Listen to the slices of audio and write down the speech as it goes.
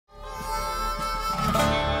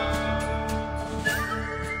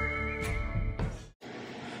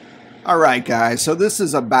Alright guys, so this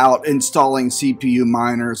is about installing CPU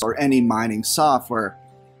miners or any mining software.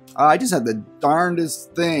 I just had the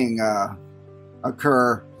darndest thing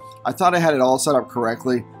occur. I thought I had it all set up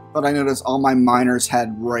correctly, but I noticed all my miners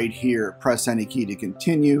had right here, press any key to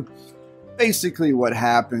continue. Basically what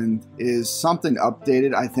happened is something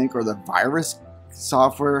updated, I think, or the virus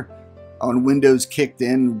software on Windows kicked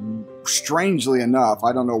in. Strangely enough,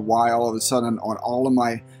 I don't know why all of a sudden on all of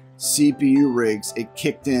my CPU rigs it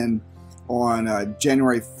kicked in on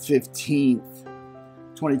January 15th,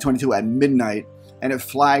 2022 at midnight, and it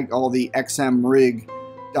flagged all the xmrig.exes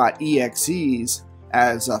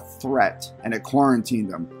as a threat, and it quarantined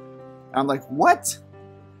them. And I'm like, what?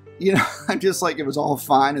 You know, I'm just like, it was all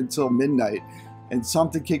fine until midnight, and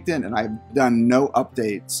something kicked in, and I've done no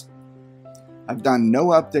updates. I've done no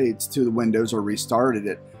updates to the Windows or restarted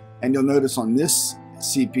it. And you'll notice on this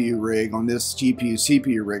CPU rig, on this GPU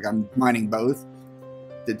CPU rig, I'm mining both.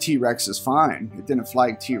 The T-Rex is fine. It didn't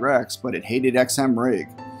flag T-Rex, but it hated xmrig.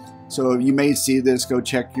 So you may see this. Go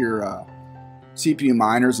check your CPU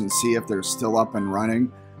miners and see if they're still up and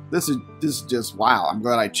running. This is just wow. I'm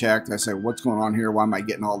glad I checked. I said, what's going on here? Why am I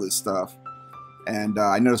getting all this stuff? And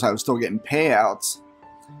I noticed I was still getting payouts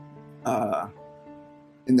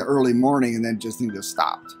in the early morning, and then just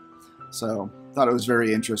stopped. So thought it was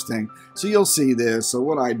very interesting. So you'll see this. So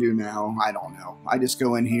what I do now, I don't know. I just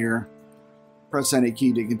go in here, press any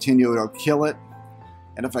key to continue, it'll kill it.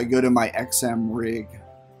 And if I go to my xmrig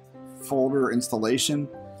folder installation,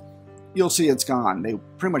 you'll see it's gone. They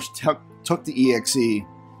pretty much took the exe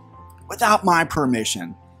without my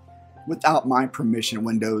permission. Without my permission,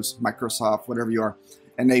 Windows, Microsoft, whatever you are,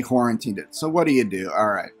 and they quarantined it. So what do? All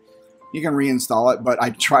right, you can reinstall it, but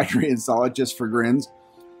I tried to reinstall it just for grins,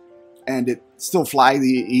 and it still flagged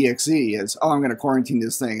the exe as, oh, I'm going to quarantine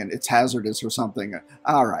this thing, and it's hazardous or something.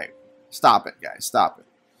 All right. Stop it, guys. Stop it.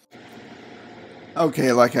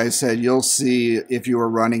 Okay, like I said, you'll see if you are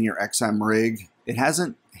running your xmrig, it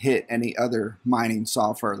hasn't hit any other mining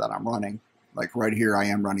software that I'm running. Like right here, I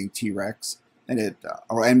am running T-Rex, and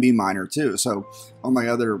or NB miner too. So on my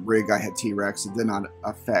other rig, I had T-Rex. It did not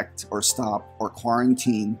affect or stop or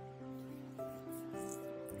quarantine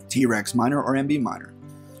T-Rex miner or NB miner,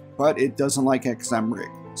 but it doesn't like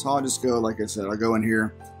xmrig. So I'll just go, like I said, I'll go in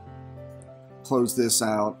here, close this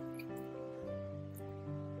out.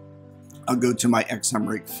 I'll go to my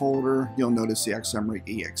xmrig folder. You'll notice the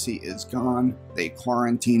xmrig exe is gone. They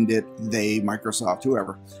quarantined it. They, Microsoft,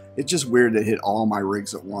 whoever. It's just weird to hit all my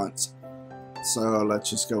rigs at once. So let's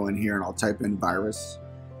just go in here and I'll type in virus.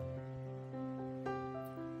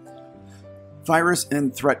 Virus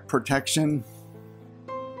and threat protection.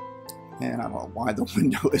 And I don't know why the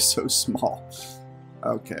window is so small.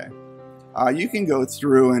 Okay. You can go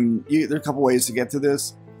through and there are a couple ways to get to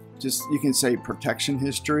this. Just, you can say protection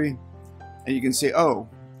history. And you can see, oh,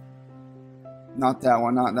 not that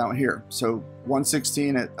one, not that one here. So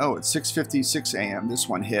 116 at, oh, it's 6:56 a.m. This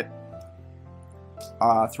one hit.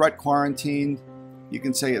 Threat quarantined. You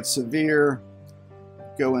can say it's severe.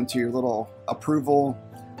 Go into your little approval,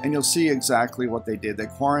 and you'll see exactly what they did. They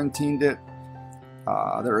quarantined it.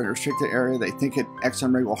 They're in a restricted area. They think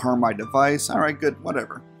xmrig will harm my device. All right, good,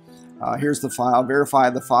 whatever. Here's the file. Verify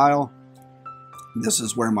the file. This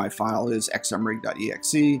is where my file is,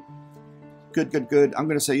 xmrig.exe. Good, good, good. I'm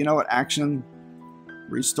going to say, you know what, action,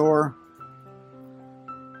 restore.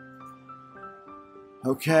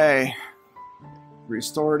 Okay,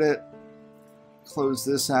 restored it. Close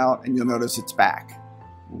this out, and you'll notice it's back.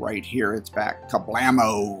 Right here, it's back.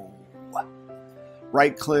 Kablamo!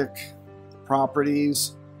 Right click,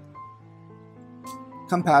 properties,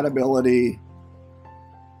 compatibility,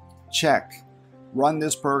 check. Run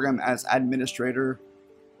this program as administrator,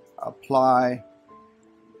 apply,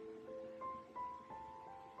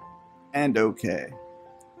 and OK.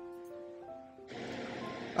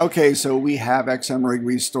 Okay, so we have xmrig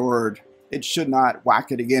restored. It should not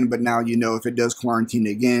whack it again, but now you know if it does quarantine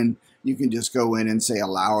again, you can just go in and say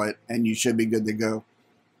allow it, and you should be good to go.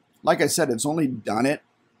 Like I said, it's only done it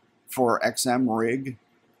for xmrig,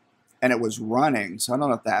 and it was running, so I don't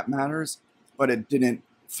know if that matters, but it didn't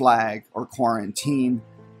flag or quarantine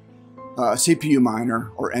CPU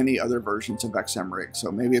miner or any other versions of xmrig.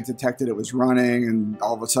 So maybe it detected it was running, and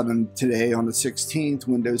all of a sudden today on the 16th,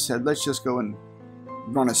 Windows said, let's just go and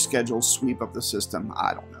run a schedule sweep of the system.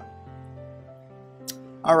 I don't know.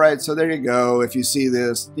 All right, so there you go. If you see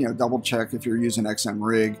this, you know, double check if you're using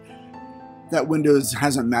xmrig that Windows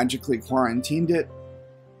hasn't magically quarantined it.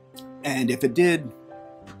 And if it did,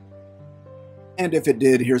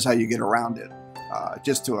 here's how you get around it.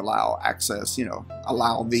 Just to allow access, you know,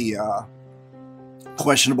 allow the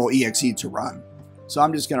questionable exe to run. So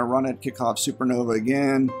I'm just going to run it, kick off Supernova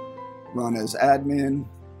again, run as admin.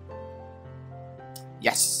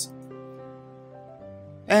 Yes.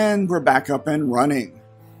 And we're back up and running.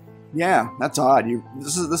 Yeah, that's odd.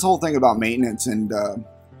 This whole thing about maintenance and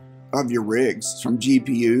of your rigs, from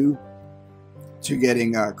GPU to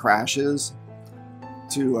getting crashes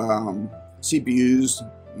to CPUs,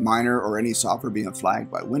 miner, or any software being flagged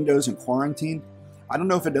by Windows and quarantine. I don't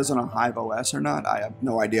know if it does it on Hive OS or not. I have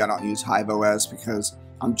no idea. I don't use Hive OS because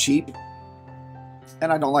I'm cheap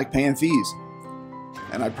and I don't like paying fees.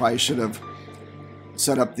 And I probably should have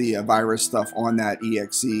set up the virus stuff on that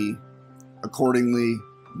exe accordingly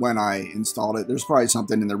when I installed it. There's probably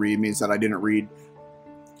something in the readmes that I didn't read,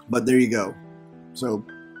 but there you go. So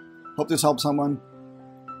hope this helps someone.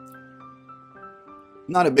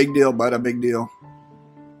 Not a big deal, but a big deal.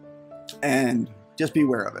 And just be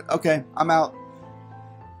aware of it. Okay, I'm out.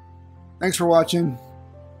 Thanks for watching.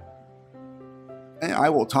 And I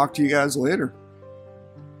will talk to you guys later.